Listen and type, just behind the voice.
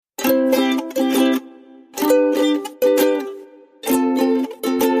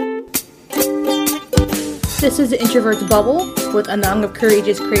This is the Introvert's Bubble with Anang of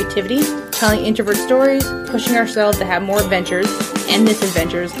Courageous Creativity, telling introvert stories, pushing ourselves to have more adventures and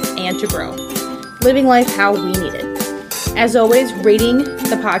misadventures, and to grow. Living life how we need it. As always, rating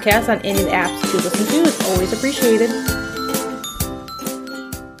the podcast on any of the apps you listen to is always appreciated.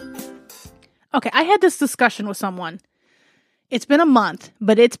 Okay, I had this discussion with someone. It's been a month,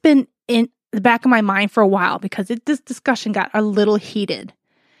 but it's been in the back of my mind for a while because this discussion got a little heated.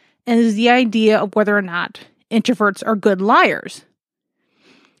 And it is the idea of whether or not introverts are good liars.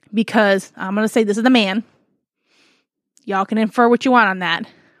 Because I'm going to say this is the man. Y'all can infer what you want on that.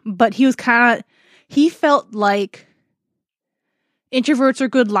 But he felt like introverts are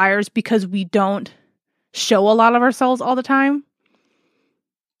good liars because we don't show a lot of ourselves all the time.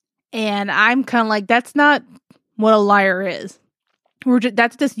 And I'm kind of like, that's not what a liar is.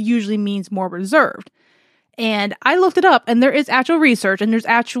 That just usually means more reserved. And I looked it up, and there is actual research, and there's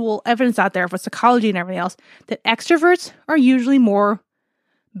actual evidence out there for psychology and everything else, that extroverts are usually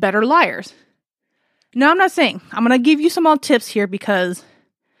better liars. Now, I'm not saying, I'm going to give you some more tips here because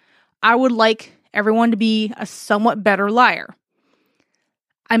I would like everyone to be a somewhat better liar.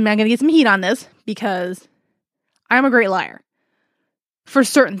 I'm not going to get some heat on this because I'm a great liar for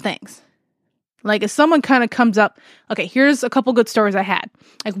certain things. Like if someone kind of comes up, okay, here's a couple good stories I had.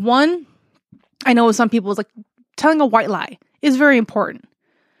 Like one, I know with some people, is like telling a white lie is very important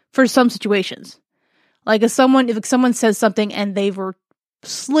for some situations. Like if someone says something and they were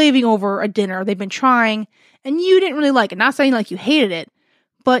slaving over a dinner, they've been trying, and you didn't really like it. Not saying like you hated it,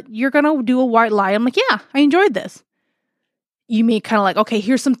 but you're going to do a white lie. I'm like, yeah, I enjoyed this. You may kind of like, okay,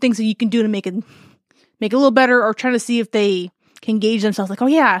 here's some things that you can do to make it a little better, or trying to see if they can gauge themselves. Like, oh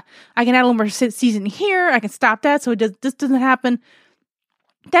yeah, I can add a little more seasoning here. I can stop that so this doesn't happen.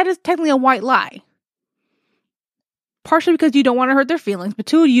 That is technically a white lie. Partially because you don't want to hurt their feelings, but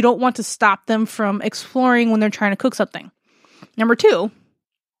two, you don't want to stop them from exploring when they're trying to cook something. Number two,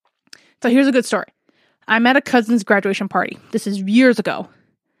 so here's a good story. I'm at a cousin's graduation party. This is years ago.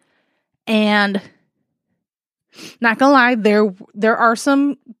 And not gonna lie, there are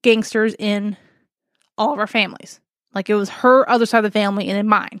some gangsters in all of our families. Like it was her other side of the family and in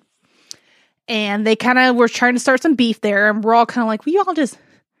mine. And they kind of were trying to start some beef there. And we're all kind of like, will you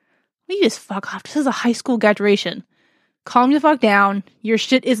just fuck off? This is a high school graduation. Calm the fuck down. Your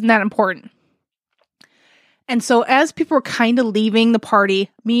shit isn't that important. And so as people were kind of leaving the party,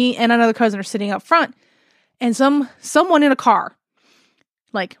 me and another cousin are sitting up front. And someone in a car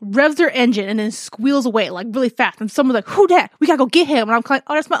like revs their engine and then squeals away like really fast. And someone's like, who dat? We gotta go get him. And I'm like,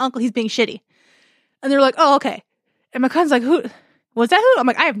 oh, that's my uncle. He's being shitty. And they're like, oh, okay. And my cousin's like, who was that? Who? I'm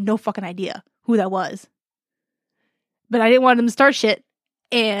like, I have no fucking idea who that was. But I didn't want them to start shit.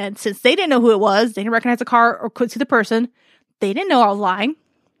 And since they didn't know who it was, they didn't recognize the car or could see the person, they didn't know I was lying.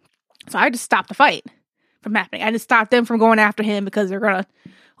 So I just stopped the fight from happening. I just stopped them from going after him because they're gonna,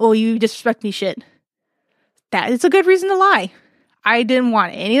 oh, you disrespect me shit. That is a good reason to lie. I didn't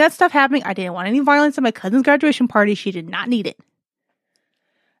want any of that stuff happening. I didn't want any violence at my cousin's graduation party. She did not need it.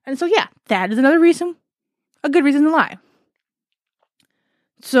 And so yeah, that is another reason. A good reason to lie.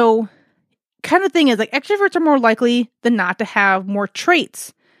 So, kind of thing is like extroverts are more likely than not to have more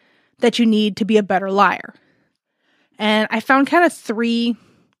traits that you need to be a better liar. And I found kind of 3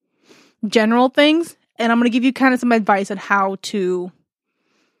 general things, and I'm going to give you kind of some advice on how to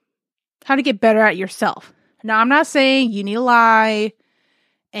get better at yourself. Now, I'm not saying you need to lie,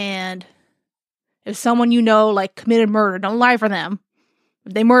 and if someone you know like committed murder, don't lie for them.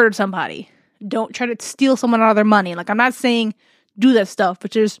 If they murdered somebody, don't try to steal someone out of their money. Like, I'm not saying do that stuff,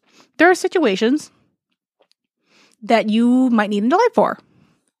 but there are situations that you might need to lie for.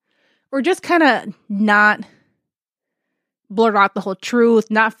 Or just kind of not blurt out the whole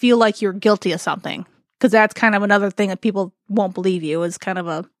truth, not feel like you're guilty of something. Because that's kind of another thing that people won't believe you. Is kind of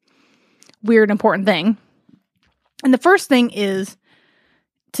a weird, important thing. And the first thing is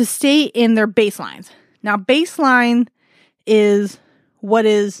to stay in their baselines. Now, baseline is what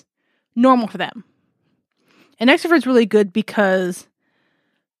is normal for them. An extrovert's really good because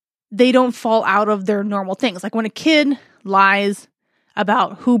they don't fall out of their normal things. Like when a kid lies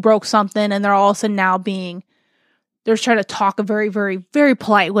about who broke something and they're all of a sudden now they're trying to talk a very, very, very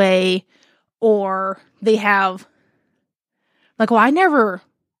polite way, or they have like, well, I never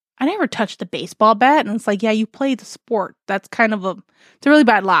touched the baseball bat. And it's like, yeah, you played the sport. That's kind of it's a really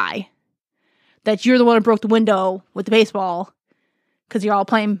bad lie that you're the one who broke the window with the baseball because you're all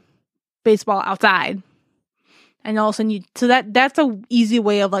playing baseball outside. And all of a sudden that's a easy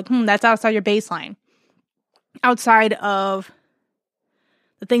way of like, that's outside your baseline. Outside of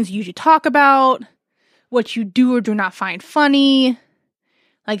the things you usually talk about, what you do or do not find funny,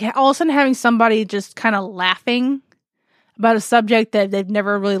 Like all of a sudden having somebody just kind of laughing about a subject that they've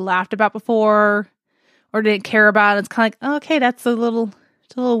never really laughed about before or didn't care about. It's kind of like, oh, okay, it's a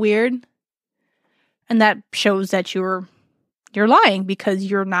little weird. And that shows that you're lying because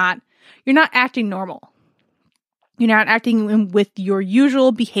you're not acting normal. You're not acting with your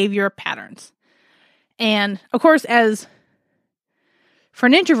usual behavior patterns. And of course, as for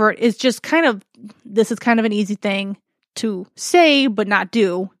an introvert, this is kind of an easy thing to say but not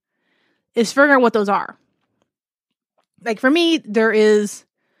do, is figuring out what those are. Like for me,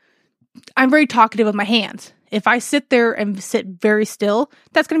 I'm very talkative with my hands. If I sit there and sit very still,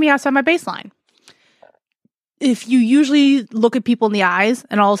 that's going to be outside my baseline. If you usually look at people in the eyes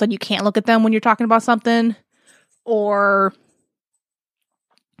and all of a sudden you can't look at them when you're talking about something, or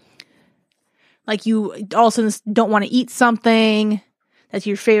like you all of a sudden don't want to eat something that's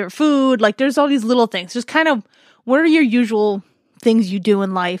your favorite food, like there's all these little things. Just kind of, what are your usual things you do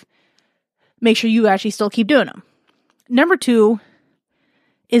in life? Make sure you actually still keep doing them. Number 2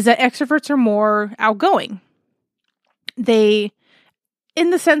 is that extroverts are more outgoing. They, in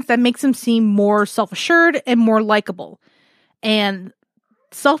the sense that makes them seem more self-assured and more likable. And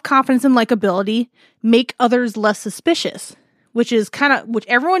self-confidence and likability make others less suspicious, which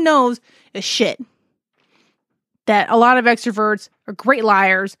everyone knows is shit. That a lot of extroverts are great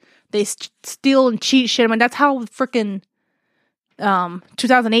liars. They steal and cheat shit. I mean, that's how freaking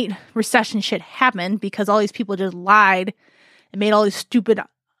 2008 recession shit happened, because all these people just lied and made all these stupid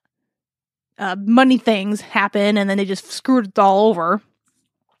money things happen, and then they just screwed it all over.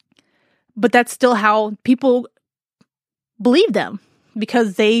 But that's still how people believe them,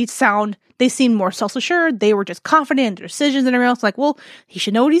 because they seem more self-assured. They were just confident in their decisions and everything else. Like, well, he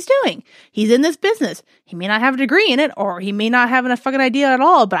should know what he's doing. He's in this business. He may not have a degree in it, or he may not have a fucking idea at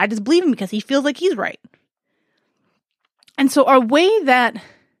all, but I just believe him because he feels like he's right. And so our way that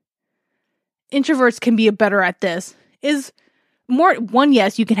introverts can be better at this is more, one,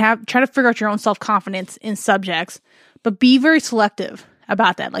 yes, you can try to figure out your own self-confidence in subjects, but be very selective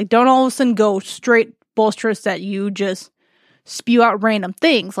about that. Like, don't all of a sudden go straight boisterous that you just spew out random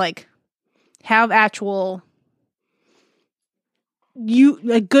things. Like, have actual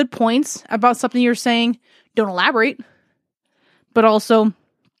good points about something you're saying. Don't elaborate, but also,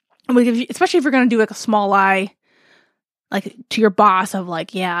 especially if you're going to do like a small lie, like to your boss of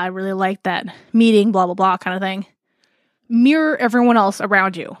like, yeah, I really like that meeting, blah, blah, blah kind of thing. Mirror everyone else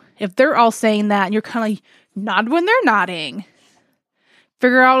around you. If they're all saying that and you're kind of like, nod when they're nodding.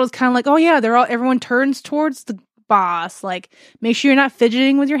 Figure out, it's kind of like, oh yeah, everyone turns towards the boss. Like, make sure you're not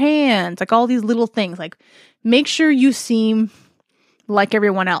fidgeting with your hands. Like all these little things. Like, make sure you seem like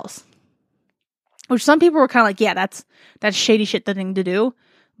everyone else. Which some people were kind of like, yeah, that's shady shit thing to do.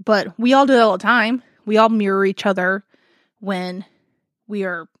 But we all do it all the time. We all mirror each other when we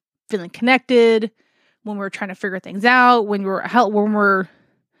are feeling connected, when we're trying to figure things out, when we're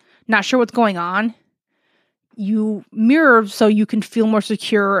not sure what's going on. You mirror so you can feel more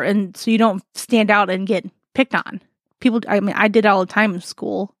secure and so you don't stand out and get picked on. I did it all the time in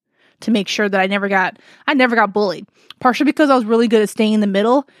school to make sure that I never got bullied. Partially because I was really good at staying in the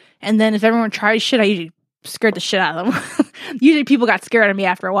middle. And then if everyone tries shit, I usually scared the shit out of them. Usually people got scared of me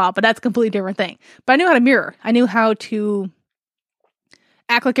after a while, but that's a completely different thing. But I knew how to mirror. I knew how to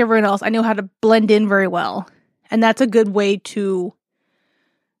act like everyone else. I knew how to blend in very well. And that's a good way to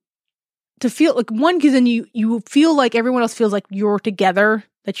feel like, one, because then you feel like everyone else feels like you're together,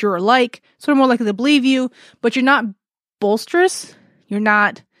 that you're alike, so they're more likely to believe you, but you're not boisterous. You're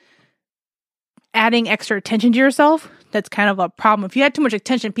not adding extra attention to yourself. That's kind of a problem. If you add too much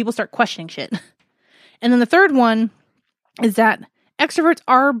attention, people start questioning shit. And then the third one is that extroverts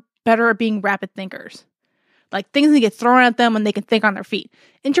are better at being rapid thinkers. Like, things that get thrown at them and they can think on their feet.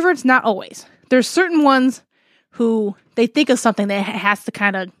 Introverts, not always. There's certain ones who they think of something that has to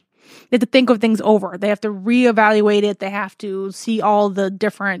they have to think of things over. They have to reevaluate it. They have to see all the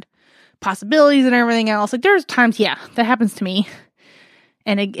different possibilities and everything else. Like, there's times, yeah, that happens to me.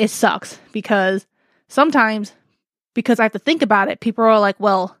 And it sucks because sometimes, because I have to think about it, people are like,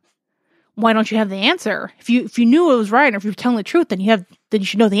 well, why don't you have the answer? If you knew it was right, or if you're telling the truth, then you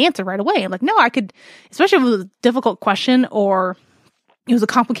should know the answer right away. I'm like, no, I could, especially if it was a difficult question or it was a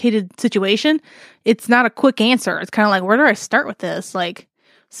complicated situation. It's not a quick answer. It's kind of like, where do I start with this? Like,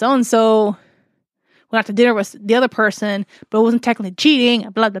 so-and-so went out to dinner with the other person, but it wasn't technically cheating,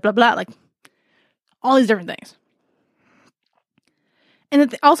 blah, blah, blah, blah. Like, all these different things.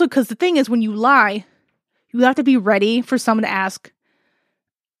 And also, because the thing is, when you lie, you have to be ready for someone to ask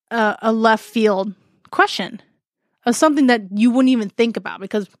a left field question of something that you wouldn't even think about.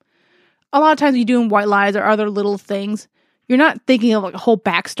 Because a lot of times when you're doing white lies or other little things, you're not thinking of like a whole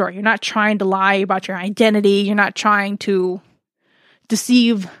backstory. You're not trying to lie about your identity. You're not trying to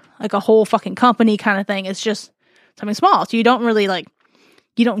deceive like a whole fucking company kind of thing. It's just something small. So you don't really like,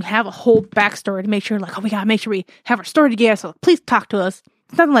 you don't have a whole backstory to make sure like, oh, we gotta make sure we have our story together. So please talk to us.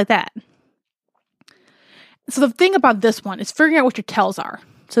 It's nothing like that. So the thing about this one is figuring out what your tells are.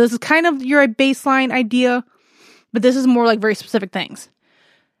 So this is kind of your baseline idea, but this is more like very specific things.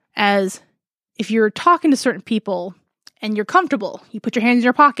 As if you're talking to certain people and you're comfortable, you put your hands in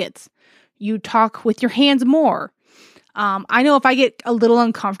your pockets, you talk with your hands more. I know if I get a little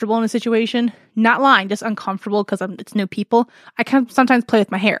uncomfortable in a situation, not lying, just uncomfortable because it's new people, I can sometimes play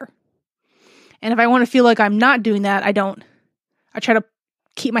with my hair. And if I want to feel like I'm not doing that, I try to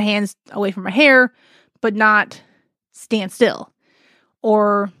keep my hands away from my hair, but not stand still.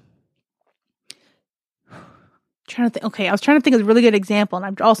 Or I was trying to think of a really good example,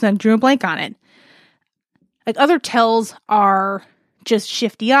 and I'm drew a blank on it. Like other tells are just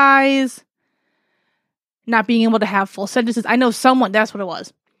shifty eyes, not being able to have full sentences. I know someone, that's what it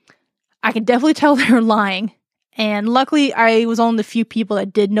was. I can definitely tell they were lying. And luckily, I was one of the few people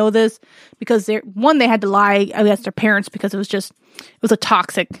that did know this because they had to lie against their parents because it was a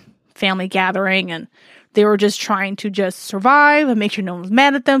toxic family gathering and they were just trying to just survive and make sure no one was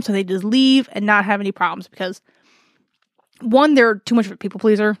mad at them. So they just leave and not have any problems because one, they're too much of a people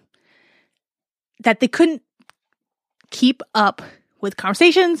pleaser that they couldn't keep up with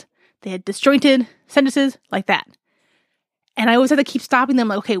conversations. They had disjointed sentences like that. And I always had to keep stopping them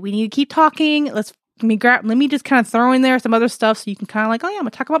like, okay, we need to keep talking. Let me just kind of throw in there some other stuff so you can kind of like, oh yeah, I'm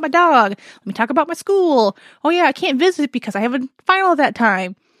going to talk about my dog. Let me talk about my school. Oh yeah, I can't visit because I have a final at that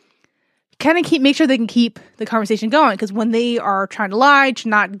time. Kind of make sure they can keep the conversation going because when they are trying to lie to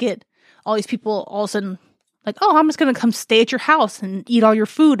not get all these people all of a sudden like, oh, I'm just going to come stay at your house and eat all your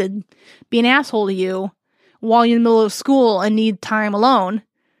food and be an asshole to you while you're in the middle of school and need time alone.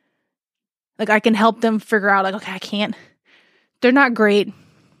 Like I can help them figure out like, okay, they're not great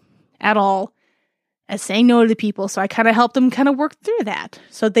at all at saying no to people. So I kind of help them kind of work through that.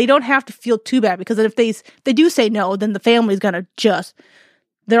 So they don't have to feel too bad because if they do say no, then the family's going to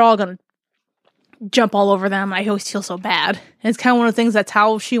they're all going to jump all over them. I always feel so bad. And it's kind of one of the things that's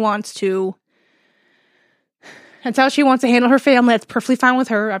how she wants to handle her family. That's perfectly fine with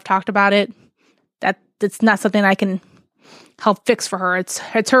her. I've talked about it. That's not something I can help fix for her. It's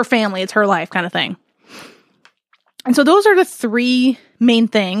her family. It's her life kind of thing. And so those are the three main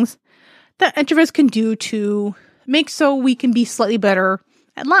things that introverts can do to make so we can be slightly better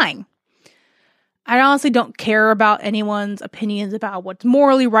at lying. I honestly don't care about anyone's opinions about what's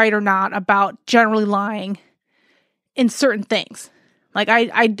morally right or not about generally lying in certain things. Like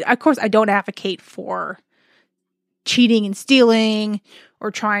of course I don't advocate for cheating and stealing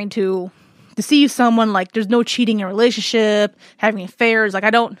or trying to deceive someone. Like there's no cheating in a relationship, having affairs. Like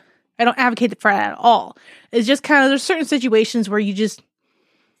I don't advocate for that at all. It's just kind of, there's certain situations where you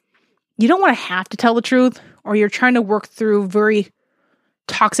don't want to have to tell the truth, or you're trying to work through very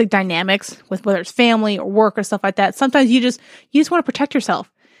toxic dynamics with whether it's family or work or stuff like that. Sometimes you just want to protect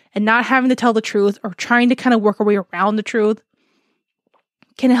yourself, and not having to tell the truth or trying to kind of work a way around the truth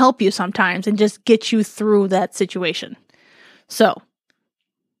can help you sometimes and just get you through that situation. So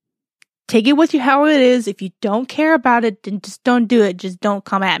take it with you how it is. If you don't care about it, then just don't do it. Just don't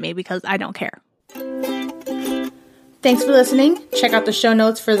come at me because I don't care. Thanks for listening. Check out the show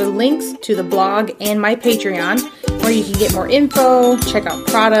notes for the links to the blog and my Patreon, where you can get more info, check out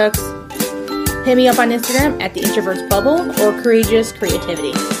products. Hit me up on Instagram at The Introverts Bubble or Courageous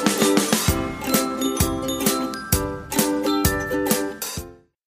Creativity.